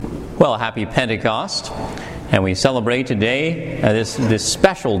Well, happy Pentecost. And we celebrate today this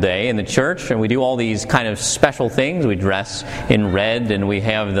special day in the church, and we do all these kind of special things. We dress in red, and we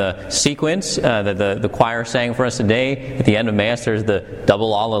have the sequence that the choir sang for us today. At the end of Mass, there's the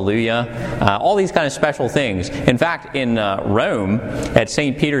double Alleluia. All these kind of special things. In fact, in Rome, at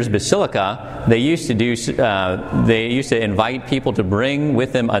St. Peter's Basilica, they used to invite people to bring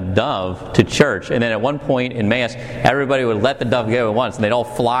with them a dove to church, and then at one point in Mass, everybody would let the dove go at once, and they'd all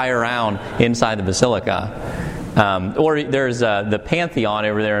fly around inside the basilica. Or there's the Pantheon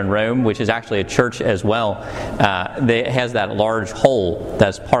over there in Rome, which is actually a church as well. It has that large hole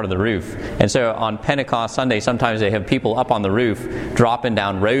that's part of the roof. And so on Pentecost Sunday, sometimes they have people up on the roof dropping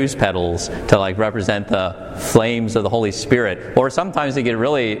down rose petals to represent the flames of the Holy Spirit. Or sometimes they get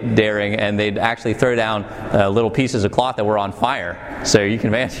really daring and they'd actually throw down little pieces of cloth that were on fire. So you can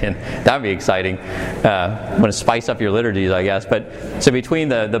imagine, that would be exciting. Want to spice up your liturgies, I guess. But so between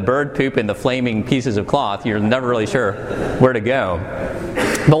the bird poop and the flaming pieces of cloth, you're never really sure where to go.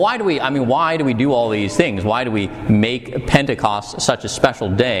 But why do we do all these things? Why do we make Pentecost such a special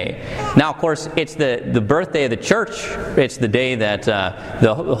day? Now, of course, it's the birthday of the church. It's the day that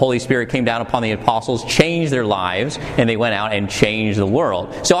the Holy Spirit came down upon the apostles, changed their lives, and they went out and changed the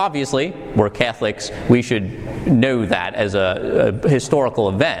world. So obviously, we're Catholics. We should know that as a historical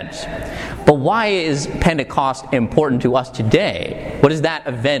event. But why is Pentecost important to us today? What does that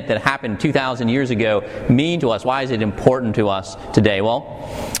event that happened 2,000 years ago mean to us? Why is it important to us today? Well,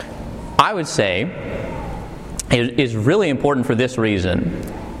 I would say it is really important for this reason.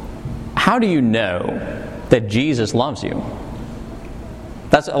 How do you know that Jesus loves you?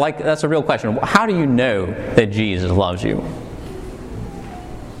 That's a real question. How do you know that Jesus loves you?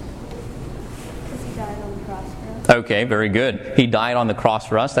 Okay, very good. He died on the cross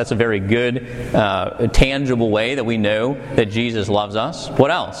for us. That's a very good, tangible way that we know that Jesus loves us.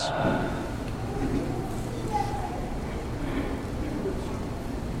 What else?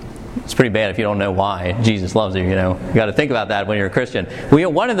 It's pretty bad if you don't know why Jesus loves you. You got to think about that when you're a Christian.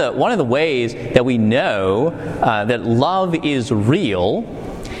 One of the ways that we know that love is real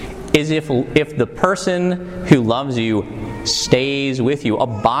is if the person who loves you stays with you,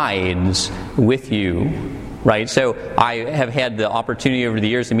 abides with you. Right, so I have had the opportunity over the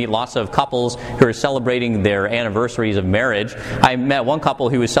years to meet lots of couples who are celebrating their anniversaries of marriage. I met one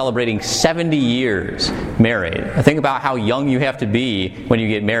couple who was celebrating 70 years married. Think about how young you have to be when you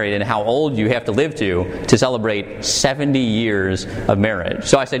get married and how old you have to live to celebrate 70 years of marriage.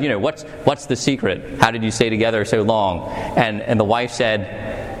 So I said, what's the secret? How did you stay together so long? And the wife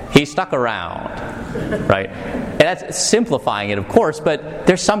said, he stuck around. Right? And that's simplifying it, of course, but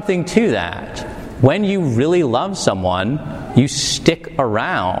there's something to that. When you really love someone, you stick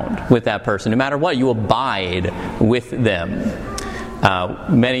around with that person. No matter what, you abide with them.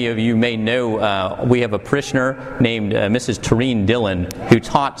 Many of you may know we have a parishioner named Mrs. Tareen Dillon who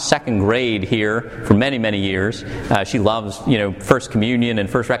taught second grade here for many, many years. She loves, First Communion and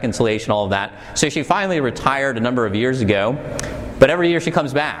First Reconciliation, all of that. So she finally retired a number of years ago. But every year she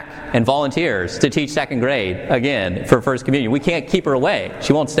comes back and volunteers to teach second grade again for First Communion. We can't keep her away.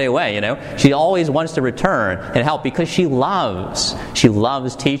 She won't stay away, She always wants to return and help because she loves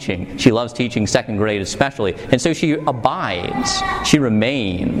teaching. She loves teaching second grade especially. And so she abides. She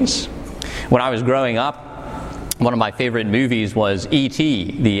remains. When I was growing up, one of my favorite movies was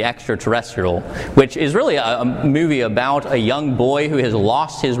E.T., the Extraterrestrial, which is really a movie about a young boy who has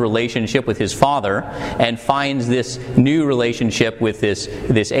lost his relationship with his father and finds this new relationship with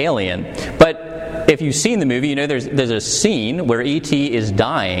this alien. But if you've seen the movie, there's a scene where E.T. is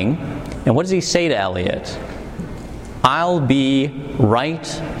dying, and what does he say to Elliot? I'll be right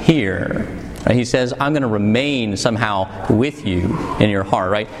here. He says, I'm going to remain somehow with you in your heart,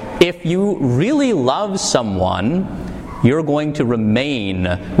 right? If you really love someone, you're going to remain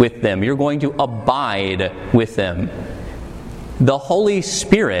with them. You're going to abide with them. The Holy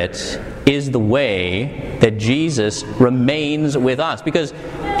Spirit is the way that Jesus remains with us. Because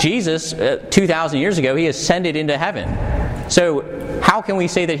Jesus, 2,000 years ago, He ascended into heaven. So how can we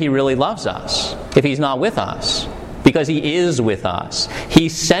say that He really loves us if He's not with us? Because He is with us. He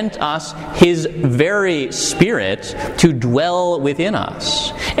sent us His very Spirit to dwell within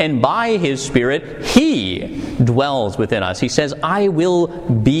us. And by His Spirit, He dwells within us. He says, I will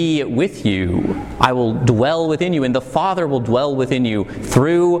be with you. I will dwell within you, and the Father will dwell within you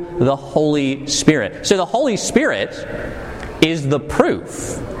through the Holy Spirit. So the Holy Spirit is the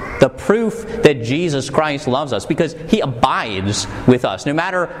proof that Jesus Christ loves us, because He abides with us. No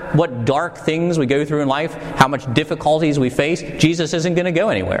matter what dark things we go through in life, how much difficulties we face, Jesus isn't going to go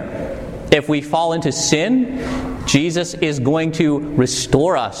anywhere. If we fall into sin, Jesus is going to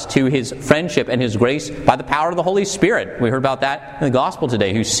restore us to His friendship and His grace by the power of the Holy Spirit. We heard about that in the gospel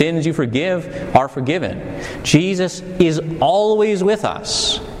today. Whose sins you forgive are forgiven. Jesus is always with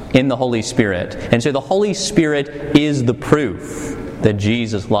us in the Holy Spirit. And so the Holy Spirit is the proof that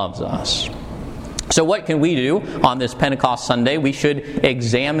Jesus loves us. So what can we do on this Pentecost Sunday? We should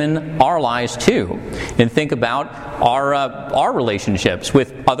examine our lives too and think about our relationships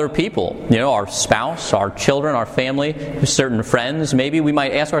with other people. Our spouse, our children, our family, certain friends. Maybe we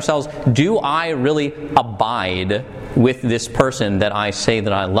might ask ourselves, do I really abide with this person that I say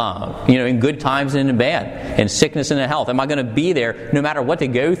that I love? In good times and in bad, in sickness and in health. Am I going to be there no matter what they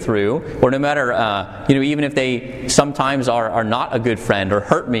go through, or no matter, even if they sometimes are not a good friend or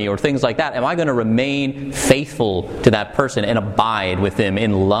hurt me or things like that? Am I going to remain faithful to that person and abide with them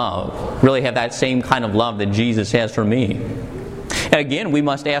in love? Really have that same kind of love that Jesus has for me. And again, we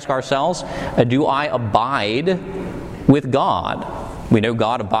must ask ourselves, do I abide with God? We know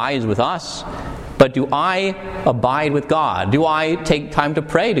God abides with us. But do I abide with God? Do I take time to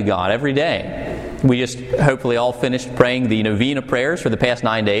pray to God every day? We just hopefully all finished praying the novena prayers for the past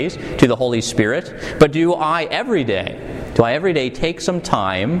 9 days to the Holy Spirit. But do I every day take some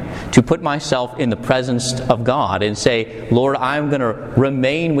time to put myself in the presence of God and say, Lord, I'm going to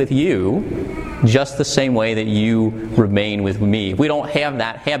remain with you just the same way that you remain with me? If we don't have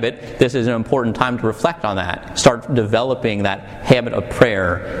that habit, this is an important time to reflect on that. Start developing that habit of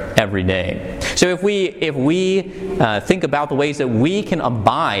prayer every day. So if we think about the ways that we can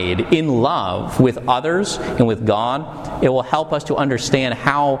abide in love with others and with God, it will help us to understand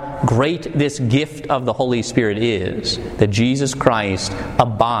how great this gift of the Holy Spirit is, that Jesus Christ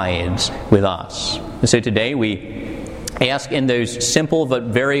abides with us. And so today we ask in those simple but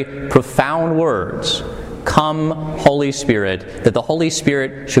very profound words, "Come, Holy Spirit," that the Holy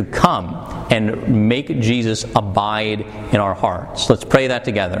Spirit should come and make Jesus abide in our hearts. Let's pray that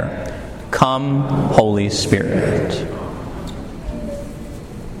together. Come, Holy Spirit.